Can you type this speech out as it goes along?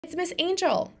It's Miss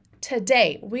Angel.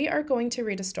 Today we are going to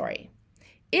read a story.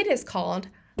 It is called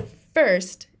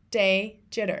First Day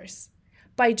Jitters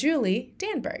by Julie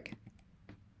Danberg.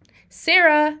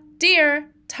 Sarah, dear,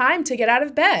 time to get out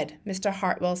of bed, Mr.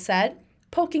 Hartwell said,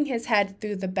 poking his head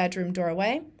through the bedroom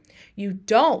doorway. You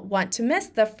don't want to miss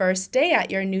the first day at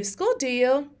your new school, do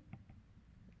you?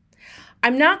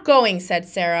 I'm not going, said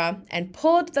Sarah, and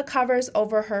pulled the covers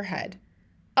over her head.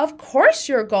 Of course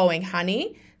you're going,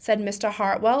 honey, said Mr.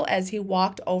 Hartwell as he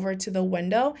walked over to the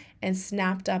window and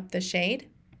snapped up the shade.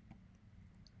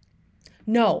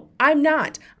 No, I'm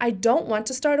not. I don't want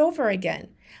to start over again.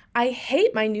 I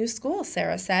hate my new school,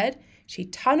 Sarah said. She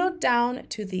tunneled down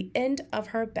to the end of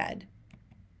her bed.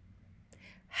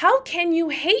 How can you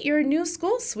hate your new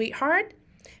school, sweetheart?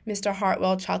 Mr.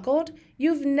 Hartwell chuckled.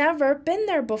 You've never been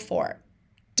there before.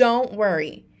 Don't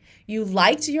worry. You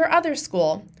liked your other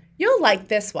school. You'll like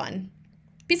this one.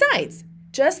 Besides,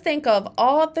 just think of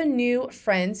all the new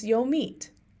friends you'll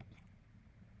meet.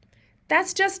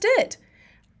 That's just it.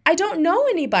 I don't know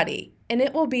anybody, and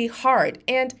it will be hard,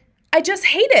 and I just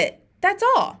hate it. That's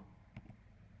all.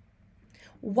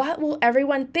 What will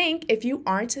everyone think if you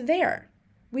aren't there?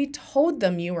 We told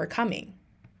them you were coming.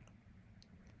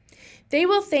 They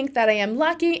will think that I am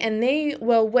lucky, and they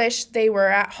will wish they were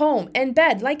at home in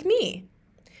bed like me.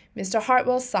 Mr.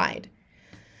 Hartwell sighed.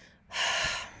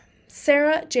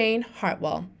 Sarah Jane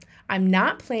Hartwell, I'm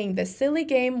not playing this silly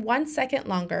game 1 second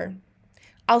longer.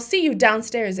 I'll see you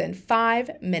downstairs in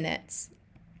 5 minutes.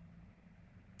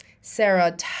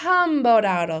 Sarah tumbled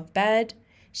out of bed.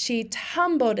 She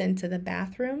tumbled into the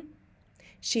bathroom.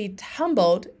 She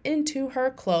tumbled into her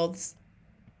clothes.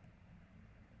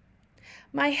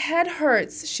 My head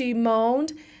hurts, she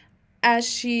moaned as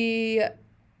she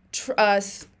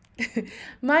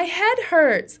My head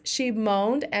hurts, she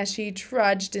moaned as she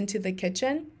trudged into the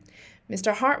kitchen.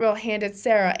 Mr. Hartwell handed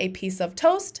Sarah a piece of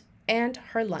toast and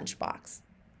her lunchbox.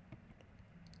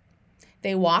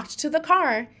 They walked to the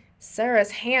car.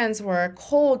 Sarah's hands were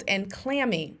cold and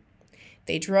clammy.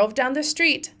 They drove down the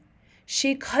street.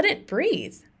 She couldn't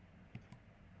breathe.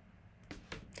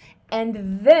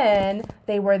 And then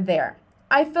they were there.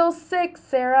 I feel sick,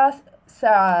 Sarah.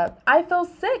 I feel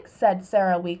sick, said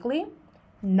Sarah weakly.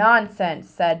 Nonsense,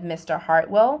 said Mr.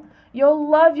 Hartwell. You'll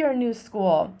love your new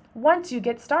school once you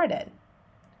get started.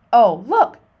 Oh,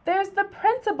 look, there's the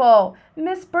principal,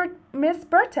 Miss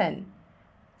Burton.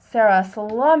 Sarah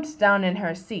slumped down in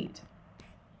her seat.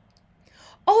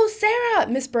 Oh, Sarah,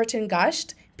 Miss Burton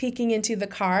gushed, peeking into the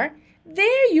car.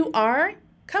 There you are.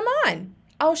 Come on,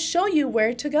 I'll show you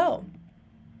where to go.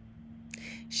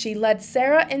 She led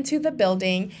Sarah into the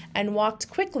building and walked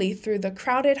quickly through the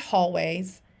crowded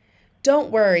hallways.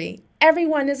 Don't worry,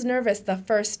 everyone is nervous the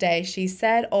first day, she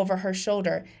said over her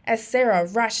shoulder as Sarah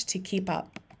rushed to keep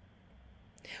up.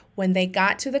 When they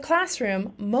got to the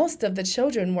classroom, most of the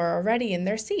children were already in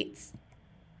their seats.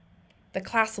 The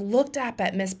class looked up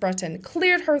at Miss Burton,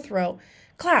 cleared her throat.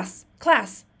 Class,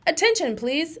 attention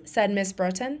please, said Miss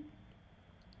Burton.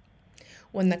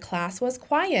 When the class was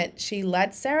quiet, she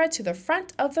led Sarah to the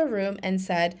front of the room and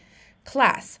said,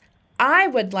 Class, I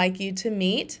would like you to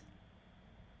meet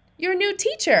your new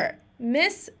teacher,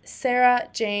 Miss Sarah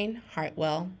Jane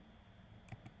Hartwell.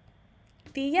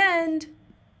 The end.